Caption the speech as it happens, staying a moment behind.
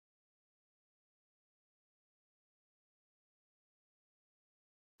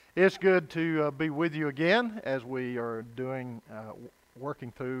It's good to be with you again as we are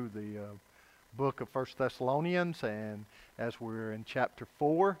working through the book of First Thessalonians, and as we're in chapter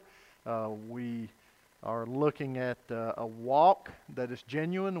 4, we are looking at a walk that is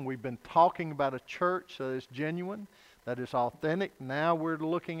genuine. We've been talking about a church that is genuine, that is authentic. Now we're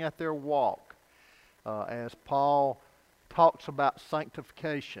looking at their walk as Paul talks about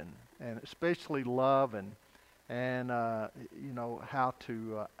sanctification, and especially love and how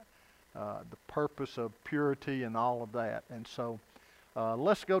to the purpose of purity and all of that. And so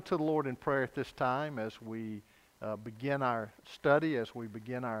let's go to the Lord in prayer at this time as we begin our study, as we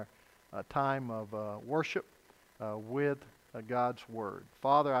begin our time of worship with God's Word.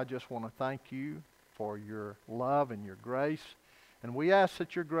 Father, I just want to thank you for your love and your grace. And we ask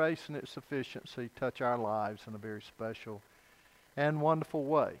that your grace and its sufficiency touch our lives in a very special and wonderful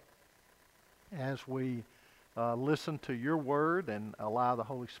way as we listen to your word and allow the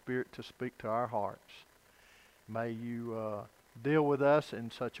Holy Spirit to speak to our hearts. May you deal with us in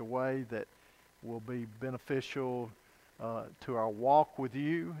such a way that will be beneficial to our walk with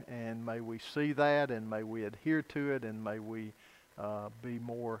you, and may we see that, and may we adhere to it, and may we be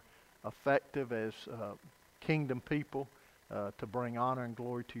more effective as kingdom people to bring honor and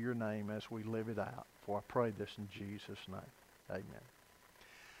glory to your name as we live it out. For I pray this in Jesus' name. Amen.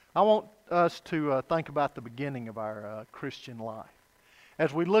 I want us to think about the beginning of our Christian life.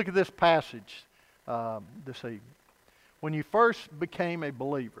 As we look at this passage this evening, when you first became a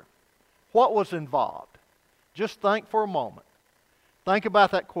believer, what was involved? Just think for a moment. Think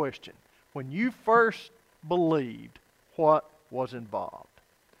about that question. When you first believed, what was involved?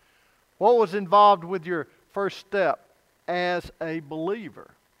 What was involved with your first step as a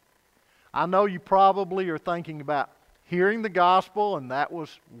believer? I know you probably are thinking about hearing the gospel, and that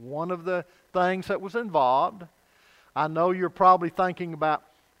was one of the things that was involved. I know you're probably thinking about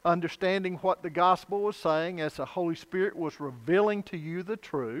understanding what the gospel was saying as the Holy Spirit was revealing to you the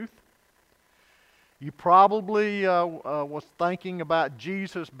truth. You probably was thinking about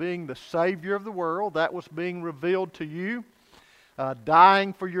Jesus being the Savior of the world. That was being revealed to you,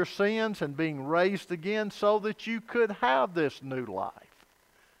 dying for your sins and being raised again so that you could have this new life.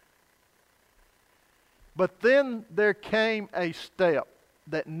 But then there came a step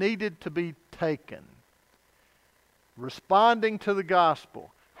that needed to be taken. Responding to the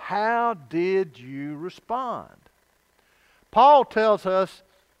gospel. How did you respond? Paul tells us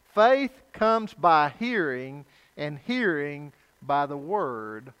faith comes by hearing, and hearing by the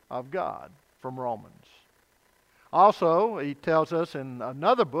Word of God, from Romans. Also, he tells us in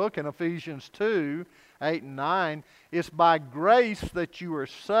another book, in Ephesians 2, 8 and 9, it's by grace that you are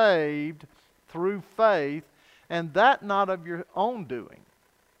saved through faith, and that not of your own doing.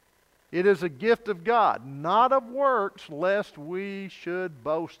 It is a gift of God, not of works, lest we should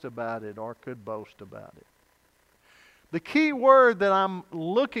boast about it or could boast about it. The key word that I'm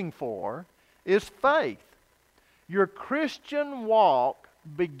looking for is faith. Your Christian walk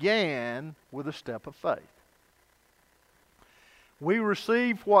began with a step of faith. We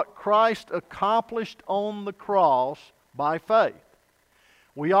receive what Christ accomplished on the cross by faith.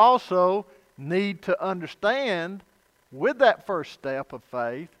 We also need to understand with that first step of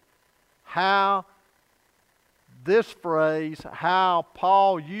faith how this phrase, how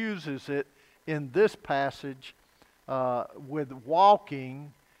Paul uses it in this passage with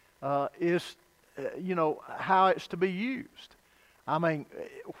walking is, how it's to be used. I mean,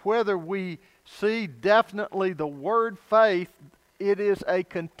 whether we see definitely the word faith, it is a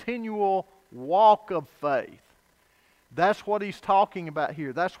continual walk of faith. That's what he's talking about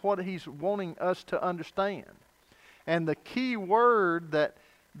here. That's what he's wanting us to understand. And the key word that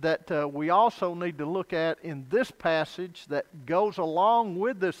we also need to look at in this passage that goes along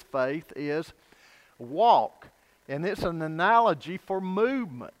with this faith is walk. And it's an analogy for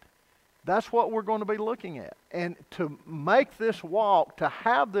movement. That's what we're going to be looking at. And to make this walk, to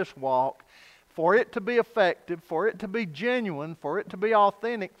have this walk, for it to be effective, for it to be genuine, for it to be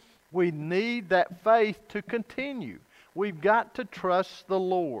authentic, we need that faith to continue. We've got to trust the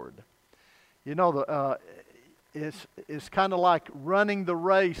Lord. It's kind of like running the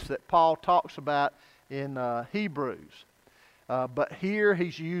race that Paul talks about in Hebrews. But here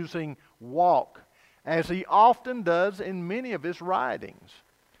he's using walk, as he often does in many of his writings.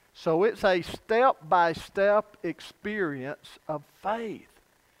 So it's a step-by-step experience of faith.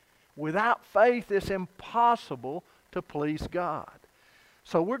 Without faith, it's impossible to please God.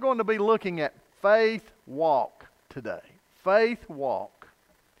 So we're going to be looking at faith walk today. Faith walk.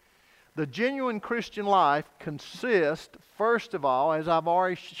 The genuine Christian life consists, first of all, as I've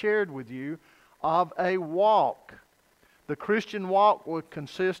already shared with you, of a walk. The Christian walk will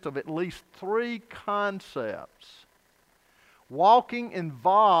consist of at least 3 concepts. Walking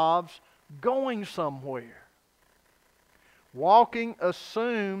involves going somewhere. Walking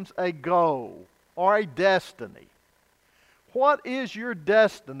assumes a goal or a destiny. What is your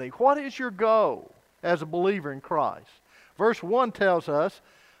destiny? What is your goal as a believer in Christ? Verse 1 tells us,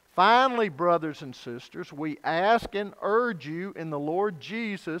 "Finally, brothers and sisters, we ask and urge you in the Lord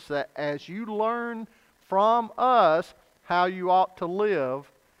Jesus that as you learn from us how you ought to live,"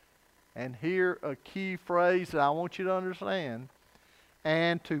 and here a key phrase that I want you to understand,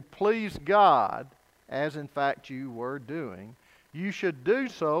 "and to please God, as in fact you were doing, you should do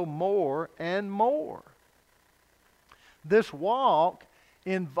so more and more." This walk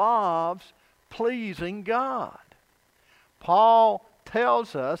involves pleasing God. Paul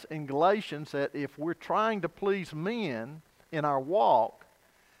tells us in Galatians that if we're trying to please men in our walk,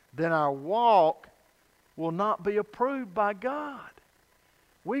 then our walk will not be approved by God.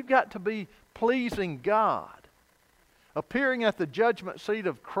 We've got to be pleasing God. Appearing at the judgment seat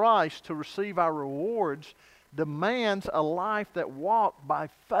of Christ to receive our rewards demands a life that walks by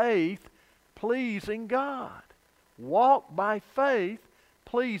faith, pleasing God. Walk by faith,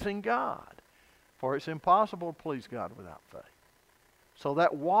 pleasing God. For it's impossible to please God without faith. So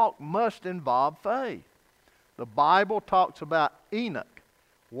that walk must involve faith. The Bible talks about Enoch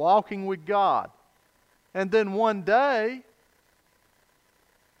walking with God. And then one day,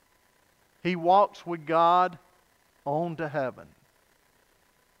 he walks with God on to heaven.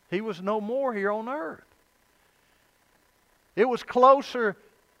 He was no more here on earth. It was closer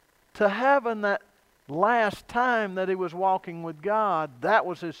to heaven that last time that he was walking with God. That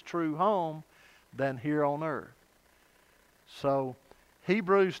was his true home than here on earth. So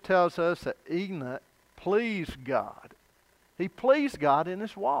Hebrews tells us that Enoch pleased God. He pleased God in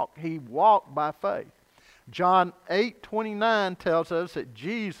his walk. He walked by faith. John 8:29 tells us that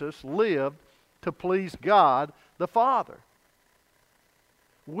Jesus lived to please God the Father.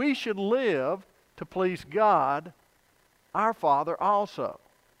 We should live to please God, our Father also.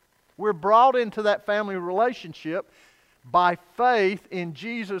 We're brought into that family relationship by faith in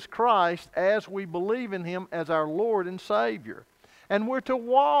Jesus Christ as we believe in Him as our Lord and Savior. And we're to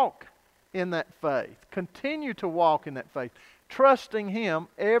walk in that faith, continue to walk in that faith, trusting Him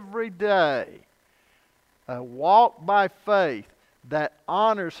every day. A walk by faith that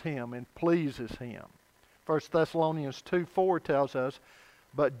honors Him and pleases Him. 1 Thessalonians 2:4 tells us,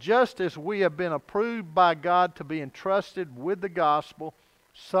 "But just as we have been approved by God to be entrusted with the gospel,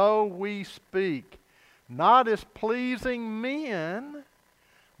 so we speak, not as pleasing men,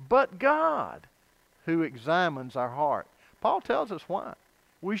 but God, who examines our heart." Paul tells us why.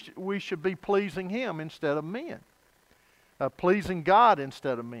 We should be pleasing Him instead of men. Pleasing God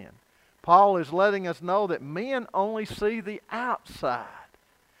instead of men. Paul is letting us know that men only see the outside,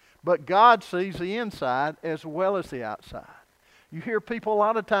 but God sees the inside as well as the outside. You hear people a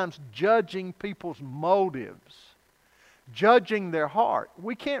lot of times judging people's motives, judging their heart.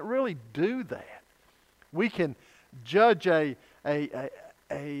 We can't really do that. We can judge a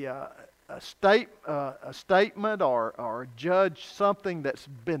statement or judge something that's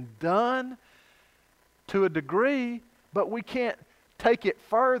been done to a degree, but we can't take it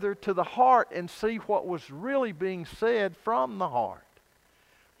further to the heart and see what was really being said from the heart,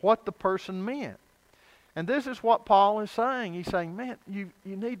 what the person meant. And this is what Paul is saying. He's saying, man, you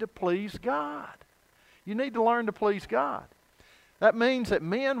need to please God. You need to learn to please God. That means that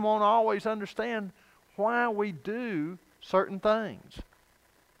men won't always understand why we do certain things.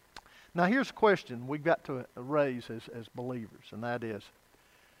 Now here's a question we've got to raise as believers, and that is,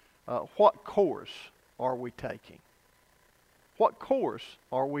 what course are we taking? What course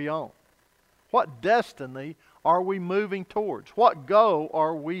are we on? What destiny are we moving towards? What goal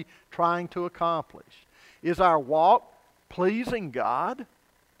are we trying to accomplish? Is our walk pleasing God?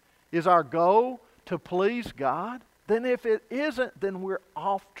 Is our goal to please God? Then if it isn't, then we're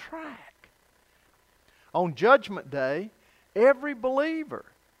off track. On Judgment Day, every believer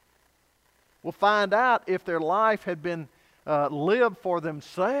will find out if their life had been lived for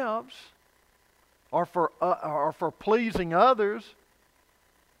themselves or for pleasing others,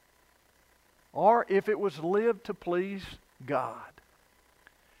 or if it was lived to please God.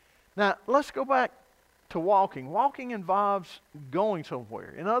 Now, let's go back to walking. Walking involves going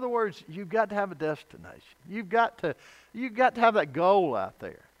somewhere. In other words, you've got to have a destination. You've got to have that goal out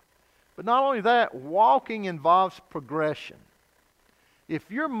there. But not only that, walking involves progression.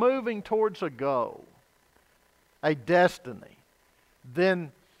 If you're moving towards a goal, a destiny,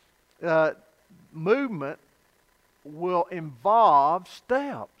 then movement will involve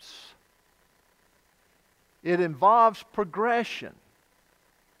steps. It involves progression.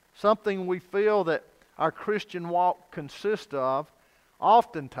 Something we feel that our Christian walk consists of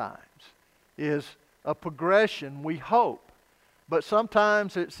oftentimes is a progression, we hope. But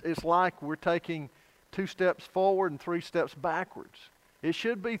sometimes it's like we're taking 2 steps forward and 3 steps backwards. It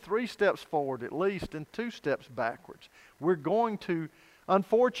should be 3 steps forward at least and 2 steps backwards. We're going to,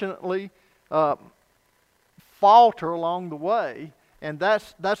 unfortunately, falter along the way, and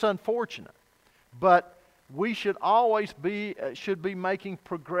that's unfortunate. But we should always be making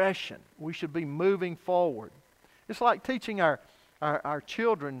progression. We should be moving forward. It's like teaching our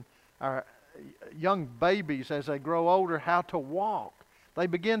children, our young babies as they grow older, how to walk. They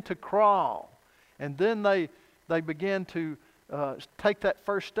begin to crawl, and then they begin to take that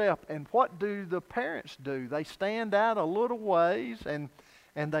first step. And what do the parents do? They stand out a little ways and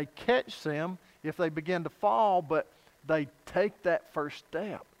they catch them if they begin to fall, but they take that first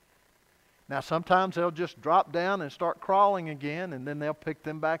step. Now sometimes they'll just drop down and start crawling again, and then they'll pick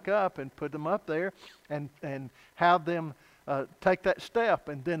them back up and put them up there and have them take that step.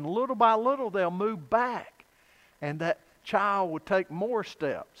 And then little by little they'll move back, and that child will take more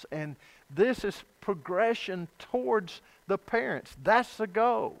steps. And this is progression towards the parents. That's the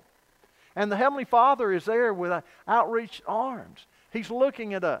goal. And the Heavenly Father is there with outreached arms. He's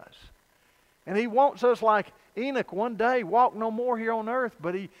looking at us. And He wants us, like Enoch one day, walk no more here on earth,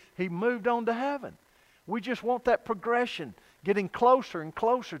 but he moved on to heaven. We just want that progression, getting closer and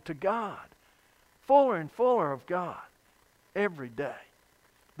closer to God, fuller and fuller of God every day.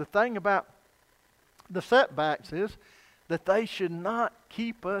 The thing about the setbacks is that they should not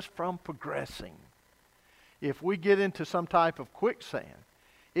keep us from progressing. If we get into some type of quicksand,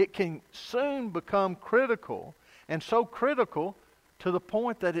 it can soon become critical, and so critical to the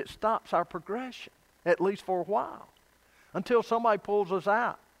point that it stops our progression, at least for a while, until somebody pulls us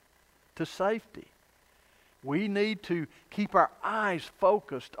out to safety. We need to keep our eyes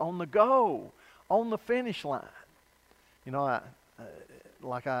focused on the goal, on the finish line. You know,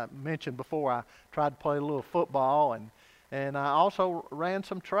 like I mentioned before, I tried to play a little football, and I also ran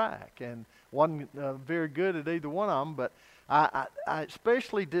some track, and wasn't very good at either one of them, but I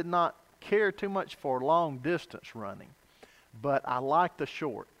especially did not care too much for long distance running. But I like the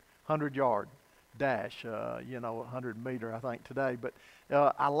short 100-yard dash, 100 meter I think today. But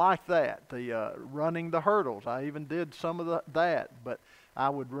I like that, the running the hurdles. I even did some of that, but I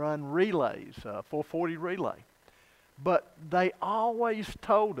would run relays, 440 relay. But they always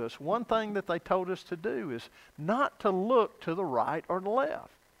told us, one thing that they told us to do is not to look to the right or the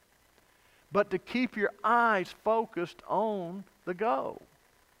left, but to keep your eyes focused on the goal.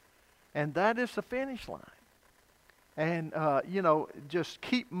 And that is the finish line. And, just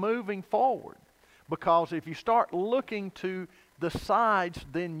keep moving forward. Because if you start looking to the sides,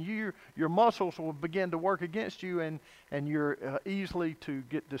 then your muscles will begin to work against you, and you're easily to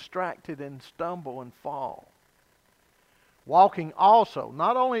get distracted and stumble and fall. Walking also,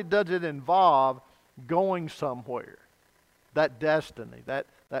 not only does it involve going somewhere, that destiny,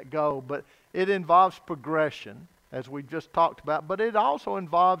 that goal, but it involves progression, as we just talked about, but it also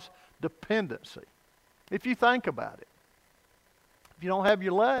involves dependency. If you think about it, if you don't have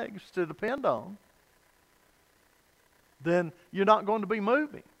your legs to depend on, then you're not going to be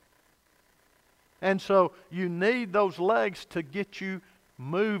moving. And so you need those legs to get you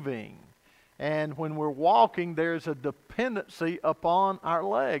moving. And when we're walking, there's a dependency upon our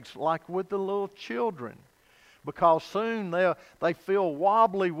legs, like with the little children. Because soon they feel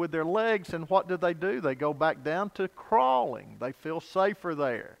wobbly with their legs, and what do? They go back down to crawling. They feel safer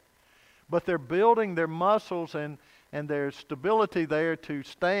there. But they're building their muscles and their stability there to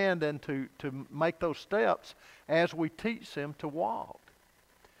stand and to make those steps as we teach them to walk.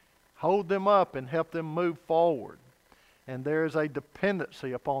 Hold them up and help them move forward. And there is a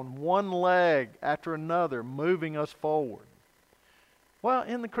dependency upon one leg after another moving us forward. Well,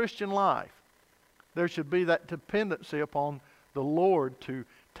 in the Christian life, there should be that dependency upon the Lord to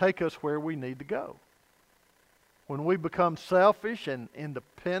take us where we need to go. When we become selfish and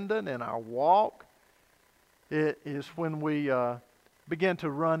independent in our walk, it is when we begin to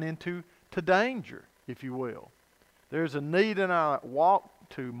run into danger, if you will. There's a need in our walk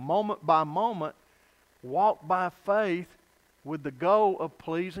to, moment by moment, walk by faith with the goal of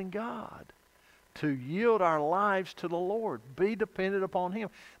pleasing God, to yield our lives to the Lord, be dependent upon Him,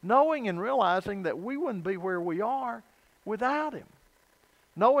 knowing and realizing that we wouldn't be where we are without Him.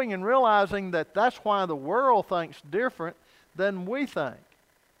 Knowing and realizing that that's why the world thinks different than we think.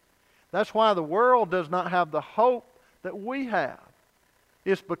 That's why the world does not have the hope that we have.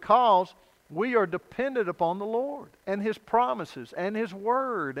 It's because we are dependent upon the Lord and His promises and His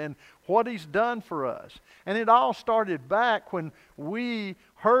Word and what He's done for us. And it all started back when we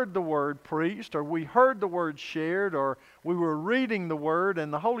heard the Word preached, or we heard the Word shared, or we were reading the Word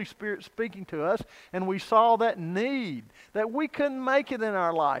and the Holy Spirit speaking to us, and we saw that need, that we couldn't make it in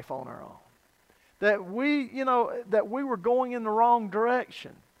our life on our own. That we were going in the wrong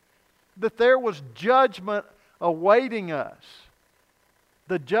direction. That there was judgment awaiting us.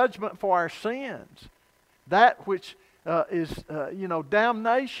 The judgment for our sins. That which is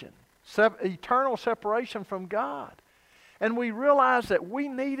damnation. Eternal separation from God. And we realized that we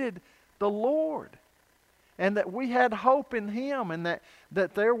needed the Lord. And that we had hope in Him. And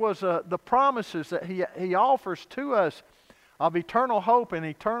that there was the promises that He offers to us of eternal hope and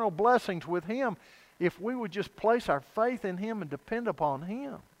eternal blessings with Him if we would just place our faith in Him and depend upon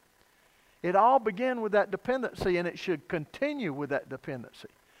Him. It all began with that dependency, and it should continue with that dependency.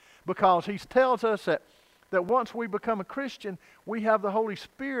 Because He tells us that once we become a Christian, we have the Holy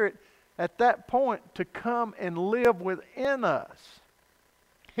Spirit at that point to come and live within us.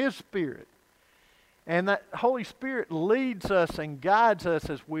 His Spirit. And that Holy Spirit leads us and guides us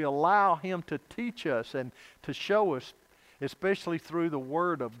as we allow Him to teach us and to show us, especially through the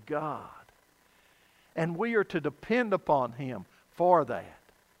Word of God. And we are to depend upon Him for that.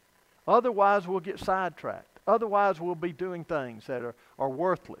 Otherwise, we'll get sidetracked. Otherwise, we'll be doing things that are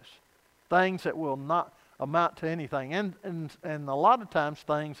worthless. Things that will not amount to anything. And a lot of times,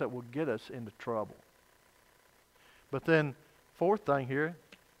 things that will get us into trouble. But then, fourth thing here,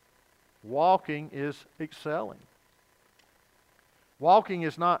 walking is excelling. Walking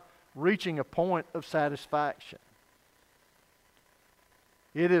is not reaching a point of satisfaction.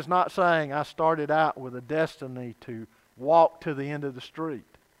 It is not saying I started out with a destiny to walk to the end of the street.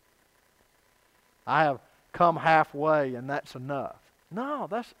 I have come halfway and that's enough. No,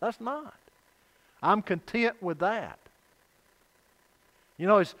 that's not. I'm content with that. You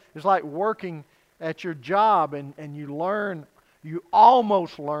know, it's like working at your job and you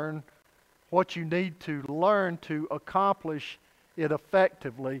almost learn what you need to learn to accomplish it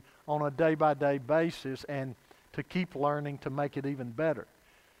effectively on a day-by-day basis and to keep learning to make it even better.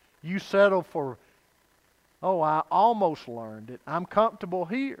 You settle for, I almost learned it. I'm comfortable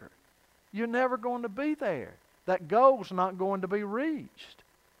here. You're never going to be there. That goal's not going to be reached.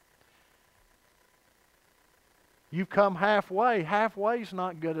 You've come halfway. Halfway's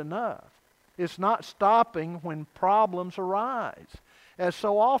not good enough. It's not stopping when problems arise, as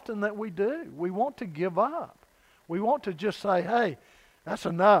so often that we do. We want to give up. We want to just say, hey, that's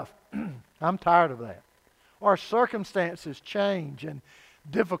enough. I'm tired of that. Our circumstances change and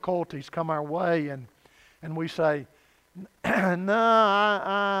difficulties come our way, and we say, no,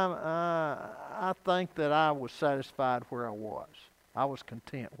 I think that I was satisfied where I was. I was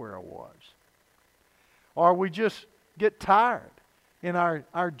content where I was. Or we just get tired in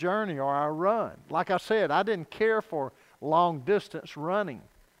our journey or our run. Like I said, I didn't care for long distance running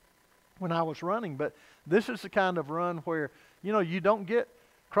when I was running, but this is the kind of run where, you don't get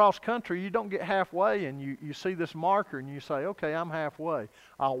cross country, you don't get halfway and you see this marker and you say, okay, I'm halfway.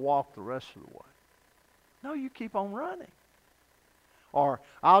 I'll walk the rest of the way. No, you keep on running. Or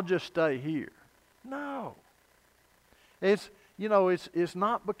I'll just stay here. No. It's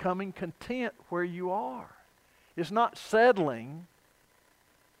not becoming content where you are. It's not settling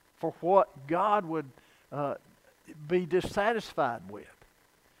for what God would be dissatisfied with.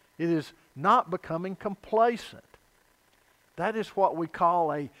 It is not becoming complacent. That is what we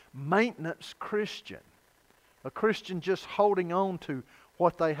call a maintenance Christian. A Christian just holding on to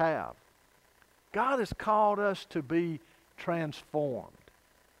what they have. God has called us to be transformed.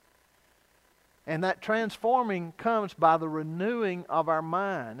 And that transforming comes by the renewing of our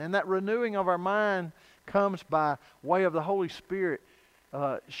mind. And that renewing of our mind comes by way of the Holy Spirit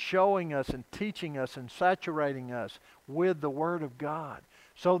showing us and teaching us and saturating us with the Word of God.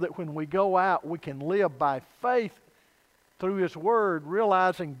 So that when we go out, we can live by faith through His Word,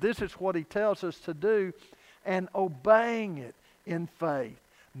 realizing this is what He tells us to do, and obeying it in faith,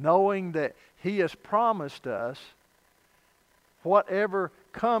 knowing that He has promised us whatever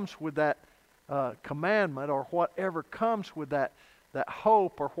comes with that commandment, or whatever comes with that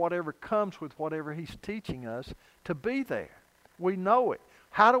hope, or whatever comes with whatever He's teaching us, to be there. We know it.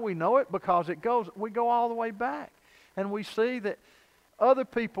 How do we know it? Because we go all the way back, and we see that other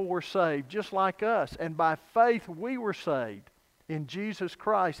people were saved just like us, and by faith we were saved in Jesus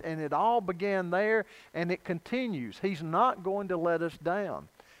Christ, and it all began there, and it continues. He's not going to let us down.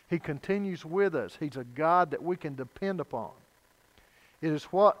 He continues with us. He's a God that we can depend upon. It is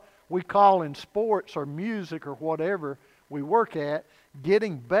what we call in sports or music or whatever, we work at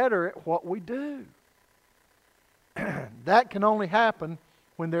getting better at what we do. That can only happen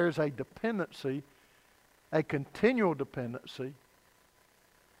when there's a dependency, a continual dependency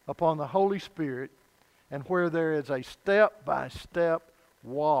upon the Holy Spirit, and where there is a step-by-step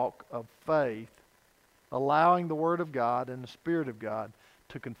walk of faith, allowing the Word of God and the Spirit of God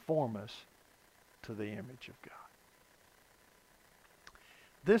to conform us to the image of God.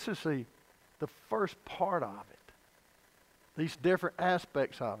 This is the first part of it, these different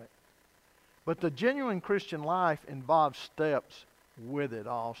aspects of it. But the genuine Christian life involves steps with it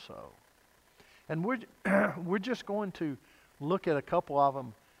also. And we're just going to look at a couple of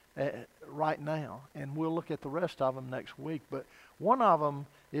them right now, and we'll look at the rest of them next week. But one of them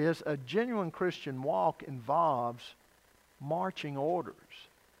is a genuine Christian walk involves marching orders.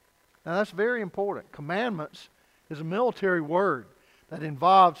 Now that's very important. Commandments is a military word that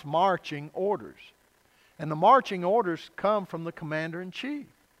involves marching orders. And the marching orders come from the commander-in-chief.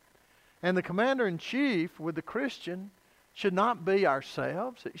 And the commander-in-chief with the Christian should not be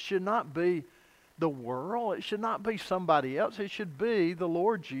ourselves. It should not be the world. It should not be somebody else. It should be the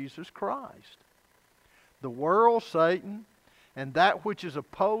Lord Jesus Christ. The world, Satan, and that which is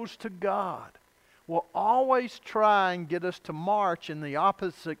opposed to God will always try and get us to march in the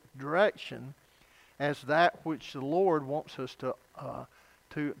opposite direction as that which the Lord wants us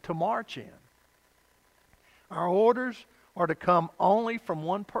to march in. Our orders are to come only from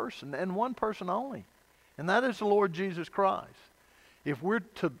one person, and one person only, and that is the Lord Jesus Christ. If we're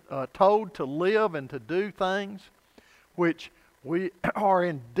told to live and to do things which we are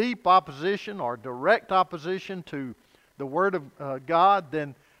in deep opposition or direct opposition to the Word of God,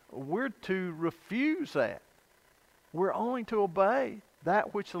 then we're to refuse that. We're only to obey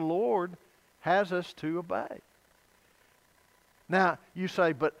that which the Lord has us to obey. Now, you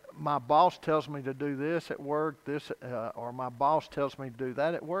say, but my boss tells me to do this at work, or my boss tells me to do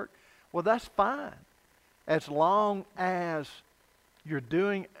that at work. Well, that's fine, as long as you're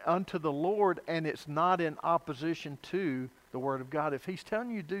doing unto the Lord and it's not in opposition to the Word of God. If He's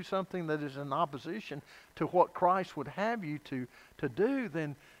telling you to do something that is in opposition to what Christ would have you to do,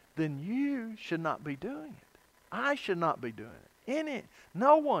 then you should not be doing it. I should not be doing it.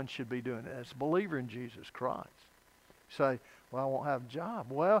 No one should be doing it as a believer in Jesus Christ. You say, well, I won't have a job.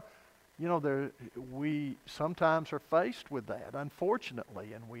 Well, you know, we sometimes are faced with that,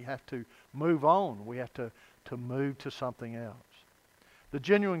 unfortunately, and we have to move on. We have to move to something else. The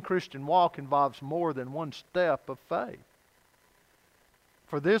genuine Christian walk involves more than one step of faith.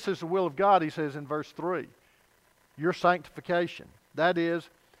 For this is the will of God, he says in verse 3, your sanctification. That is,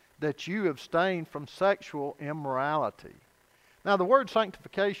 that you abstain from sexual immorality. Now, the word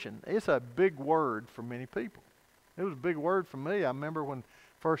sanctification is a big word for many people. It was a big word for me. I remember when I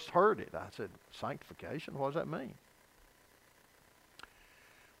first heard it. I said, sanctification? What does that mean?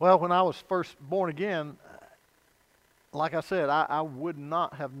 Well, when I was first born again, like I said, I would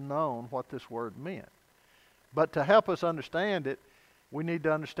not have known what this word meant. But to help us understand it, we need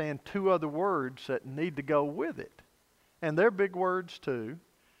to understand two other words that need to go with it. And they're big words too.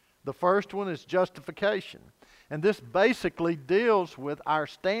 The first one is justification. And this basically deals with our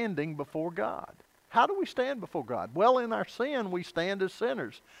standing before God. How do we stand before God? Well, in our sin, we stand as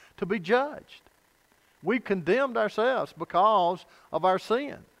sinners to be judged. We've condemned ourselves because of our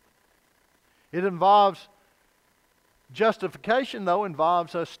sin. It involves justification, though,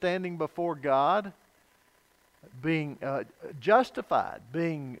 involves us standing before God, being justified,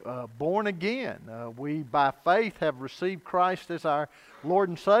 being born again. We, by faith, have received Christ as our Lord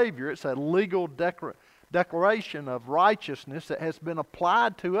and Savior. It's a legal declaration of righteousness that has been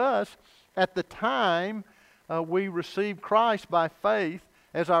applied to us at the time we received Christ by faith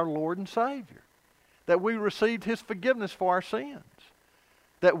as our Lord and Savior. That we received His forgiveness for our sins.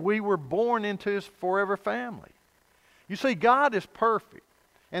 That we were born into His forever family. You see, God is perfect,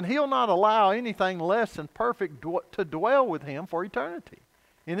 and He'll not allow anything less than perfect to dwell with Him for eternity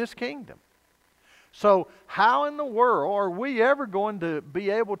in His kingdom. So how in the world are we ever going to be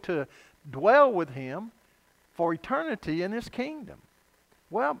able to dwell with Him for eternity in His kingdom?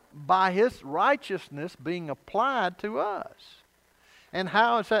 Well, by His righteousness being applied to us. And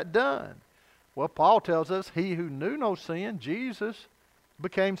how is that done? Well, Paul tells us, He who knew no sin, Jesus,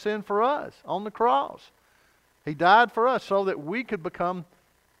 became sin for us on the cross. He died for us so that we could become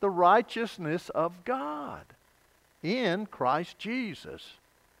the righteousness of God in Christ Jesus.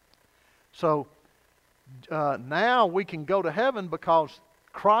 So now we can go to heaven because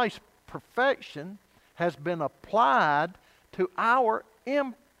Christ's perfection has been applied to our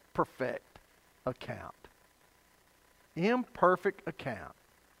imperfect account. Imperfect account.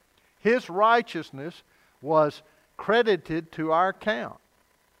 His righteousness was credited to our account.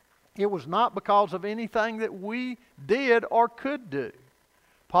 It was not because of anything that we did or could do.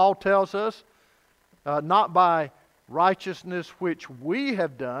 Paul tells us, not by righteousness which we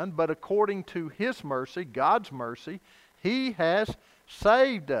have done, but according to His mercy, God's mercy, He has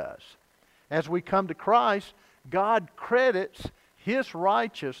saved us. As we come to Christ, God credits His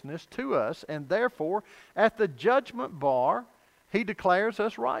righteousness to us, and therefore, at the judgment bar, He declares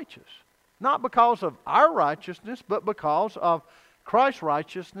us righteous. Not because of our righteousness, but because of Christ's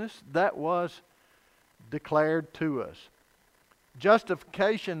righteousness that was declared to us.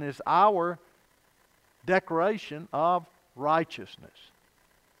 Justification is our declaration of righteousness.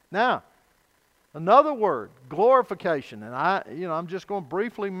 Now, another word, glorification, and I'm just going to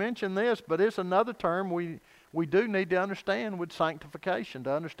briefly mention this, but it's another term we do need to understand with sanctification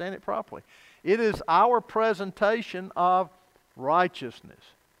to understand it properly. It is our presentation of righteousness.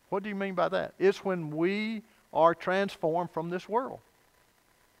 What do you mean by that? It's when we are transformed from this world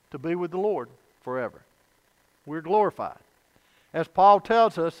to be with the Lord forever. We're glorified. As Paul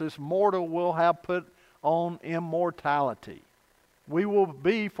tells us, this mortal will have put on immortality. We will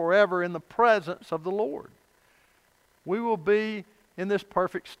be forever in the presence of the Lord. We will be in this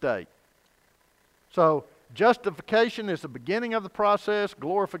perfect state. So, justification is the beginning of the process.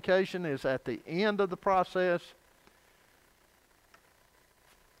 Glorification is at the end of the process.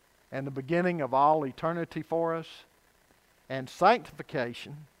 And the beginning of all eternity for us. And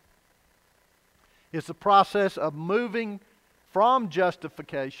sanctification is the process of moving from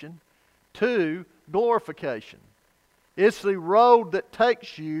justification to glorification. It's the road that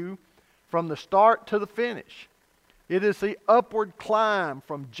takes you from the start to the finish. It is the upward climb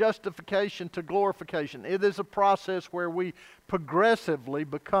from justification to glorification. It is a process where we progressively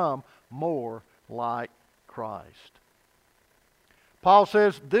become more like Christ. Paul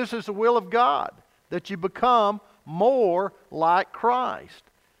says this is the will of God, that you become more like Christ.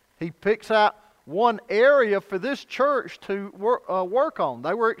 He picks out one area for this church to work on.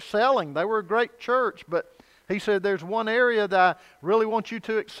 They were excelling. They were a great church, but he said there's one area that I really want you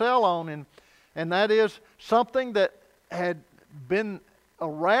to excel on, and that is something that had been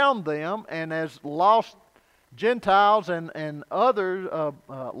around them, and as lost Gentiles and other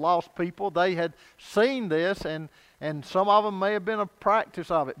lost people, they had seen this, and some of them may have been a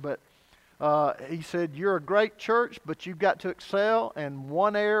practice of it, but he said, you're a great church, but you've got to excel, and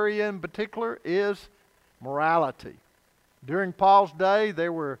one area in particular is morality. During Paul's day,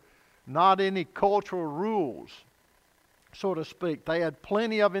 there were not any cultural rules, so to speak. They had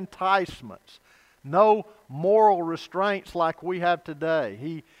plenty of enticements, no moral restraints like we have today.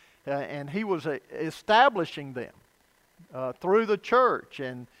 He was establishing them through the church,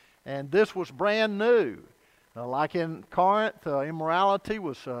 and this was brand new. Like in Corinth, immorality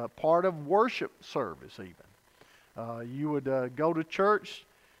was part of worship service even. You would go to church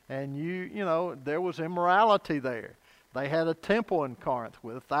and there was immorality there. They had a temple in Corinth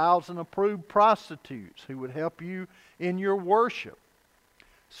with 1,000 approved prostitutes who would help you in your worship.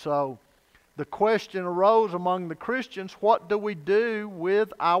 So the question arose among the Christians, what do we do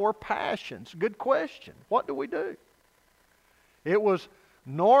with our passions? Good question. What do we do? It was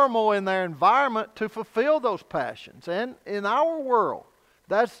normal in their environment to fulfill those passions. And in our world,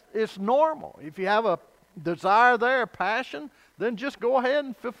 it's normal. If you have a desire there, a passion, then just go ahead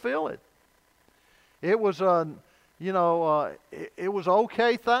and fulfill it. It was it was an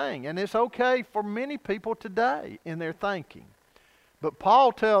okay thing, and it's okay for many people today in their thinking. But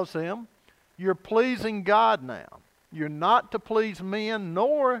Paul tells them, you're pleasing God now. You're not to please men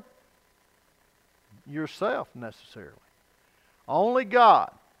nor yourself necessarily. Only God,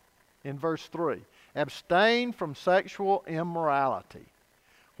 in verse 3, abstain from sexual immorality.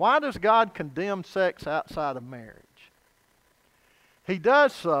 Why does God condemn sex outside of marriage? He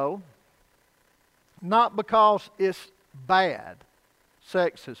does so not because it's bad,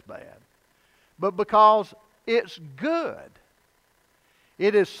 sex is bad, but because it's good.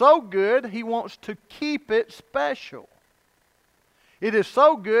 It is so good, He wants to keep it special. It is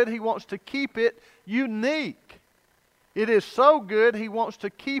so good, He wants to keep it unique. It is so good, He wants to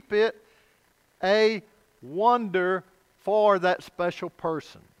keep it a wonder for that special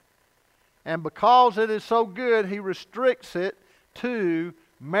person. And because it is so good, He restricts it to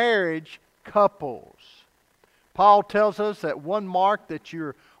marriage couples. Paul tells us that one mark that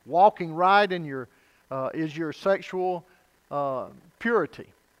you're walking right in is your sexual purity.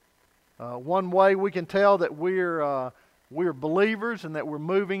 One way we can tell that we're believers and that we're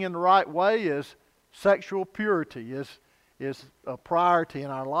moving in the right way is sexual purity is a priority in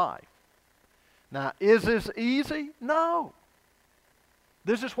our life. Now, is this easy? No.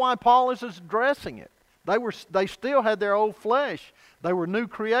 This is why Paul is addressing it. They still had their old flesh. They were new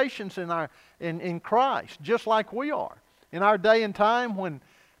creations in Christ, just like we are. In our day and time when,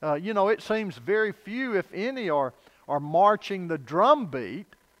 it seems very few, if any, are marching the drum beat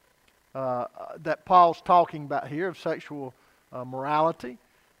that Paul's talking about here of sexual morality.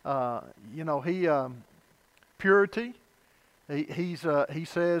 Purity. He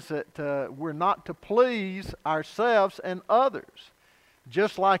says that we're not to please ourselves and others,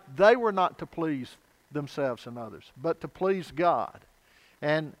 just like they were not to please themselves and others, but to please God.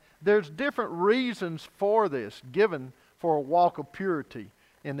 And there's different reasons for this given for a walk of purity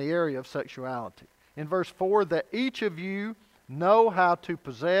in the area of sexuality. In verse 4, that each of you know how to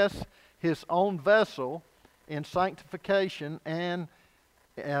possess his own vessel in sanctification and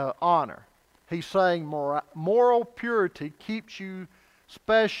honor. He's saying moral purity keeps you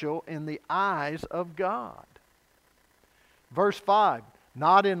special in the eyes of God. Verse 5,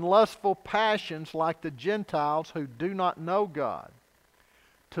 not in lustful passions like the Gentiles who do not know God.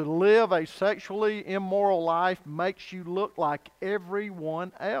 To live a sexually immoral life makes you look like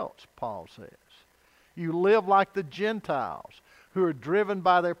everyone else, Paul says. You live like the Gentiles who are driven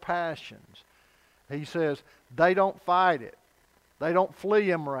by their passions. He says they don't fight it. They don't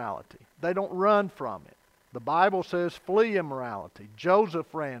flee immorality. They don't run from it. The Bible says flee immorality. Joseph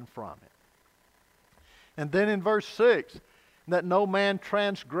ran from it. And then in verse 6, that no man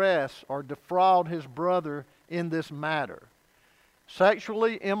transgress or defraud his brother in this matter.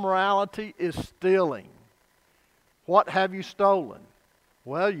 Sexually immorality is stealing. What have you stolen?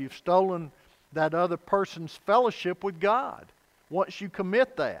 Well, you've stolen that other person's fellowship with God. Once you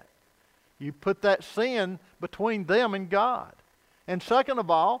commit that, you put that sin between them and God. And second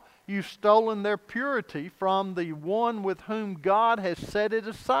of all, you've stolen their purity from the one with whom God has set it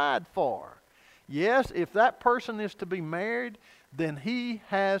aside for. Yes, if that person is to be married, then he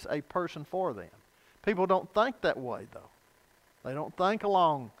has a person for them. People don't think that way, though. They don't think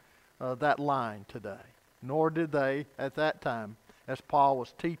along that line today, nor did they at that time as Paul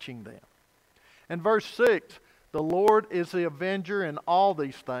was teaching them. In verse 6, the Lord is the avenger in all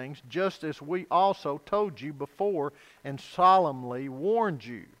these things, just as we also told you before and solemnly warned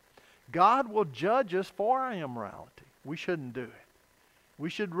you. God will judge us for our immorality. We shouldn't do it. We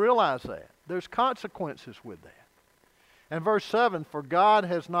should realize that. There's consequences with that. And verse 7, for God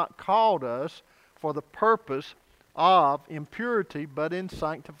has not called us for the purpose of impurity, but in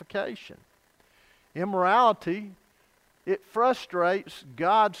sanctification. Immorality, it frustrates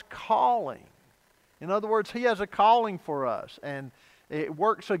God's calling. In other words, He has a calling for us, and it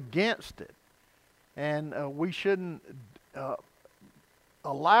works against it. And we shouldn't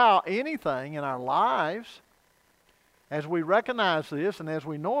allow anything in our lives, as we recognize this and as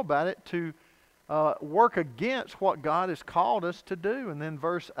we know about it, to work against what God has called us to do. And then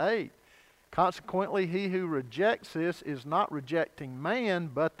verse 8, consequently, he who rejects this is not rejecting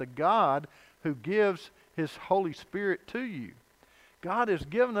man, but the God who gives His Holy Spirit to you. God has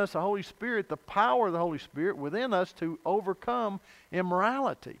given us the Holy Spirit, the power of the Holy Spirit within us to overcome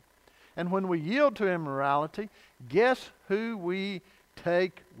immorality. And when we yield to immorality, guess who we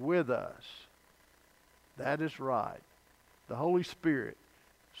take with us? That is right, the Holy Spirit.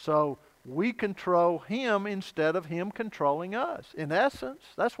 So we control Him instead of Him controlling us. In essence,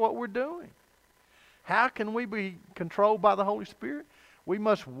 that's what we're doing. How can we be controlled by the Holy Spirit? We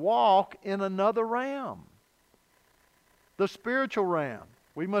must walk in another realm. The spiritual realm.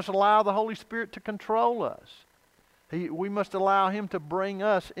 We must allow the Holy Spirit to control us. We must allow Him to bring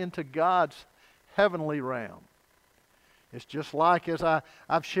us into God's heavenly realm. It's just like as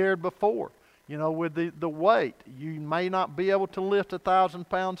I've shared before, with the weight. You may not be able to lift 1,000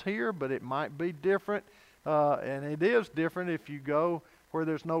 pounds here, but it might be different, and it is different if you go where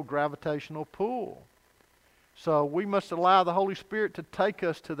there's no gravitational pull. So we must allow the Holy Spirit to take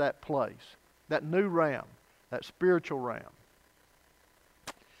us to that place, that new realm, that spiritual realm.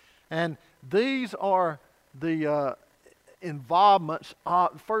 And these are the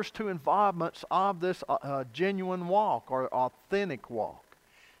first two involvements of this genuine walk or authentic walk.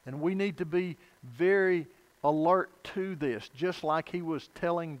 And we need to be very alert to this, just like he was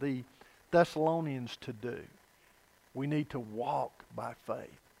telling the Thessalonians to do. We need to walk by faith.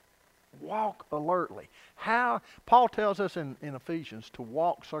 Walk alertly. How? Paul tells us in Ephesians to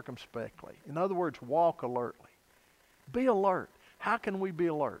walk circumspectly. In other words, walk alertly. Be alert. How can we be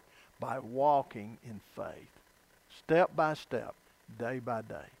alert? By walking in faith. Step by step, day by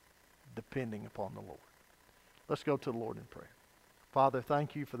day, depending upon the Lord. Let's go to the Lord in prayer. Father,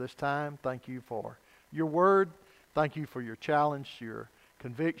 thank you for this time. Thank you for your word. Thank you for your challenge, your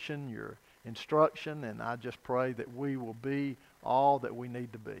conviction, your instruction. And I just pray that we will be all that we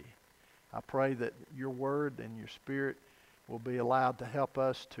need to be. I pray that your word and your spirit will be allowed to help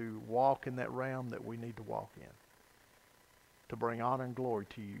us to walk in that realm that we need to walk in, to bring honor and glory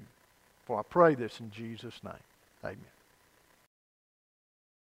to you. For I pray this in Jesus' name. Amen.